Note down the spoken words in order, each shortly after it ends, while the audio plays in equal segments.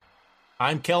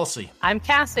I'm Kelsey. I'm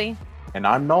Cassie. And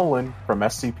I'm Nolan from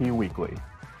SCP Weekly.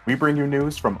 We bring you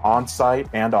news from on-site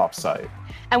and off-site.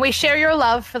 And we share your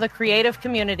love for the creative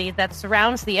community that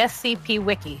surrounds the SCP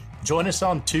Wiki. Join us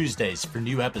on Tuesdays for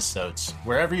new episodes,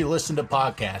 wherever you listen to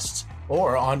podcasts,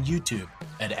 or on YouTube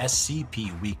at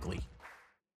SCP Weekly.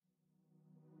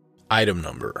 Item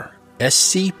number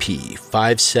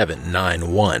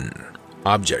SCP-5791.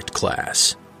 Object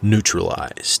Class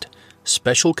Neutralized.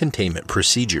 Special Containment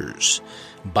Procedures.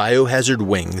 Biohazard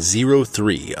Wing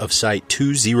 03 of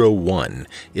Site-201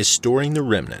 is storing the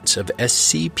remnants of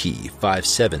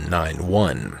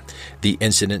SCP-5791. The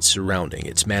incidents surrounding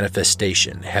its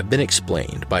manifestation have been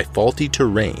explained by faulty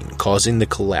terrain causing the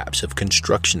collapse of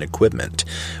construction equipment,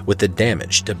 with the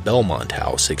damage to Belmont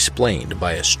House explained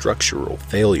by a structural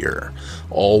failure.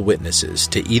 All witnesses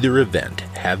to either event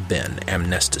have been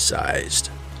amnesticized.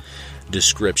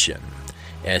 Description: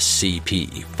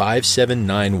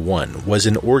 SCP-5791 was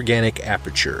an organic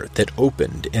aperture that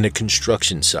opened in a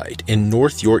construction site in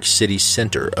North York City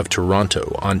Centre of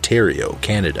Toronto, Ontario,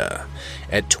 Canada.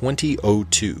 At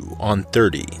 20:02 on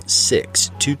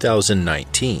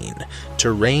 30/6/2019,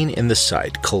 terrain in the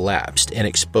site collapsed and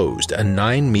exposed a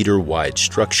 9-meter-wide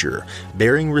structure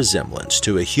bearing resemblance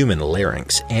to a human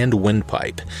larynx and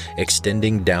windpipe,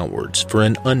 extending downwards for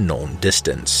an unknown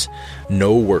distance.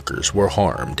 No workers were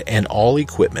harmed and all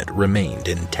equipment remained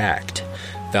intact.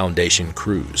 Foundation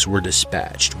crews were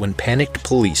dispatched when panicked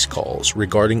police calls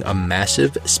regarding a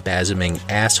massive spasming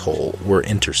asshole were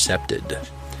intercepted.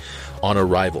 On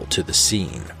arrival to the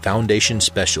scene, Foundation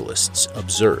specialists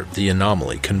observed the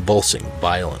anomaly convulsing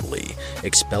violently,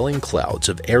 expelling clouds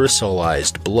of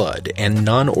aerosolized blood and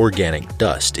non-organic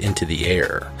dust into the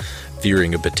air.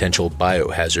 Fearing a potential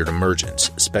biohazard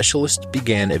emergence, specialists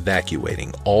began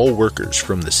evacuating all workers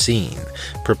from the scene,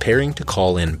 preparing to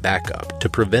call in backup to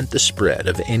prevent the spread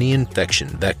of any infection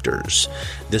vectors.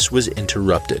 This was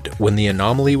interrupted when the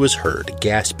anomaly was heard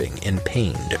gasping in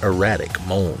pained, erratic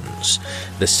moans.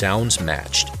 The sounds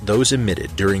matched those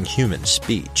emitted during human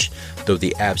speech, though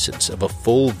the absence of a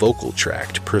full vocal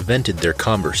tract prevented their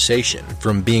conversation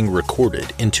from being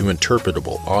recorded into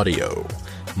interpretable audio.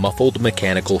 Muffled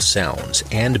mechanical sounds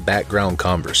and background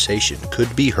conversation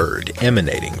could be heard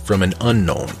emanating from an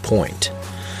unknown point.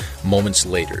 Moments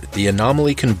later, the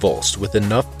anomaly convulsed with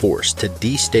enough force to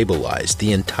destabilize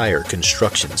the entire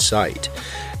construction site.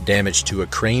 Damage to a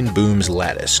crane boom's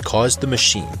lattice caused the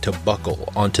machine to buckle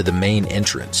onto the main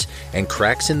entrance, and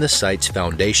cracks in the site's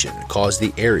foundation caused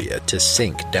the area to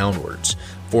sink downwards,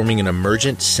 forming an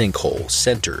emergent sinkhole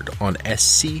centered on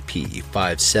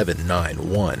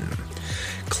SCP-5791.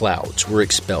 Clouds were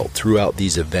expelled throughout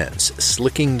these events,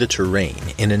 slicking the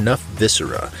terrain in enough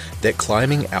viscera that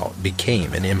climbing out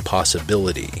became an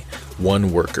impossibility.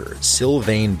 One worker,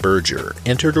 Sylvain Berger,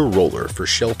 entered a roller for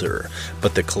shelter,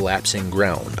 but the collapsing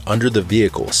ground under the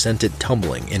vehicle sent it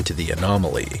tumbling into the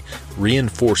anomaly.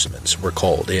 Reinforcements were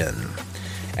called in.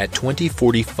 At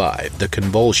 20:45, the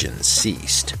convulsions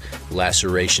ceased.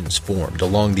 Lacerations formed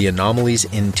along the anomaly's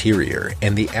interior,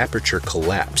 and the aperture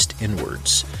collapsed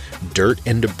inwards. Dirt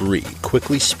and debris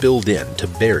quickly spilled in to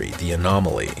bury the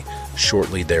anomaly.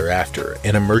 Shortly thereafter,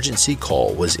 an emergency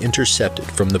call was intercepted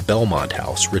from the Belmont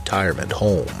House retirement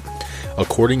home.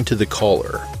 According to the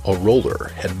caller, a roller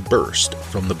had burst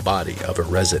from the body of a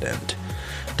resident.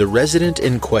 The resident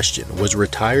in question was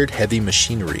retired heavy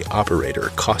machinery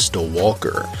operator Costa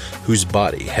Walker, whose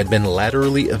body had been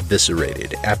laterally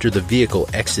eviscerated after the vehicle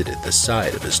exited the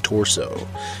side of his torso.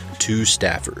 2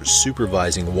 staffers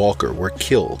supervising Walker were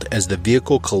killed as the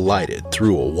vehicle collided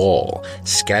through a wall,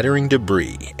 scattering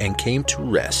debris, and came to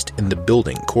rest in the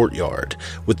building courtyard,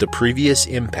 with the previous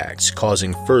impacts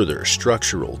causing further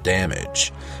structural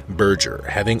damage. Berger,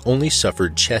 having only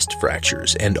suffered chest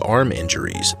fractures and arm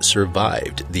injuries,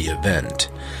 survived the event.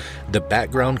 The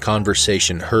background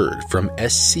conversation heard from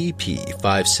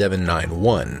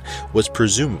SCP-5791 was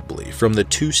presumably from the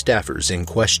 2 staffers in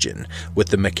question, with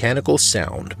the mechanical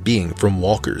sound being from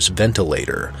Walker's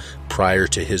ventilator. Prior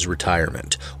to his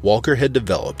retirement, Walker had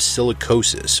developed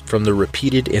silicosis from the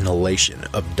repeated inhalation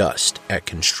of dust at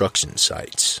construction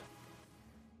sites.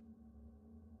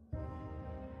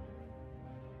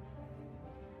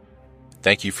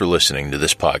 Thank you for listening to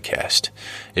this podcast.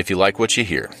 If you like what you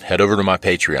hear, head over to my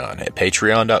Patreon at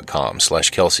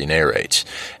patreon.com/Kelsey Narrates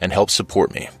and help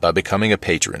support me by becoming a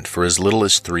patron for as little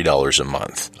as $3 a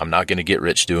month. I'm not going to get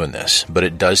rich doing this, but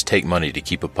it does take money to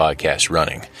keep a podcast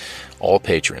running. All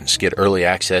patrons get early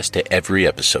access to every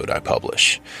episode I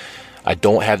publish. I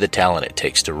don't have the talent it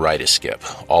takes to write a skip.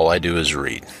 All I do is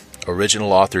read.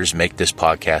 Original authors make this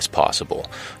podcast possible,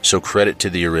 so credit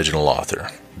to the original author.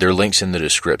 There are links in the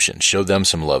description. Show them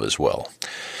some love as well.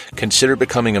 Consider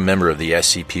becoming a member of the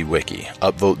SCP Wiki,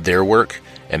 upvote their work,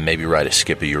 and maybe write a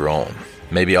skip of your own.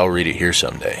 Maybe I'll read it here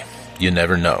someday. You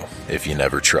never know if you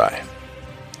never try.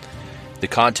 The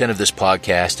content of this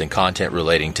podcast and content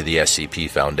relating to the SCP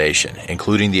Foundation,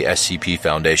 including the SCP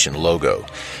Foundation logo,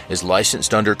 is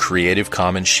licensed under Creative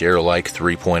Commons Sharealike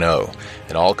 3.0,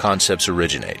 and all concepts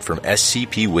originate from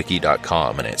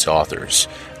scpwiki.com and its authors.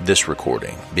 This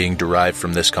recording, being derived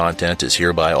from this content, is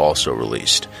hereby also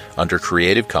released under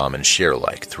Creative Commons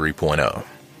Sharealike 3.0.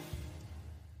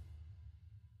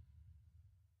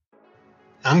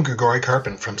 I'm Grigori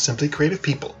Karpin from Simply Creative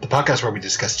People, the podcast where we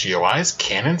discuss GOIs,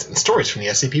 canons, and stories from the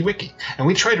SCP Wiki, and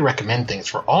we try to recommend things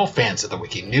for all fans of the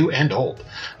Wiki, new and old.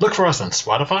 Look for us on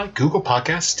Spotify, Google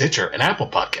Podcasts, Stitcher, and Apple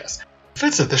Podcasts.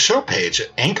 Visit the show page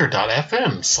at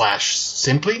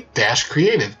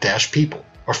anchor.fm/simply-creative-people,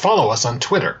 or follow us on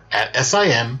Twitter at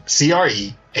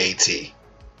SIMCREAT.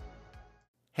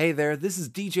 Hey there, this is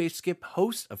DJ Skip,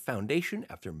 host of Foundation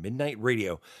After Midnight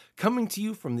Radio, coming to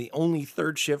you from the only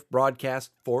third shift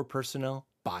broadcast for personnel,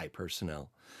 by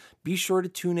personnel. Be sure to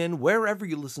tune in wherever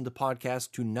you listen to podcasts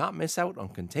to not miss out on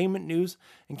containment news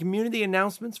and community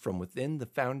announcements from within the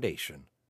Foundation.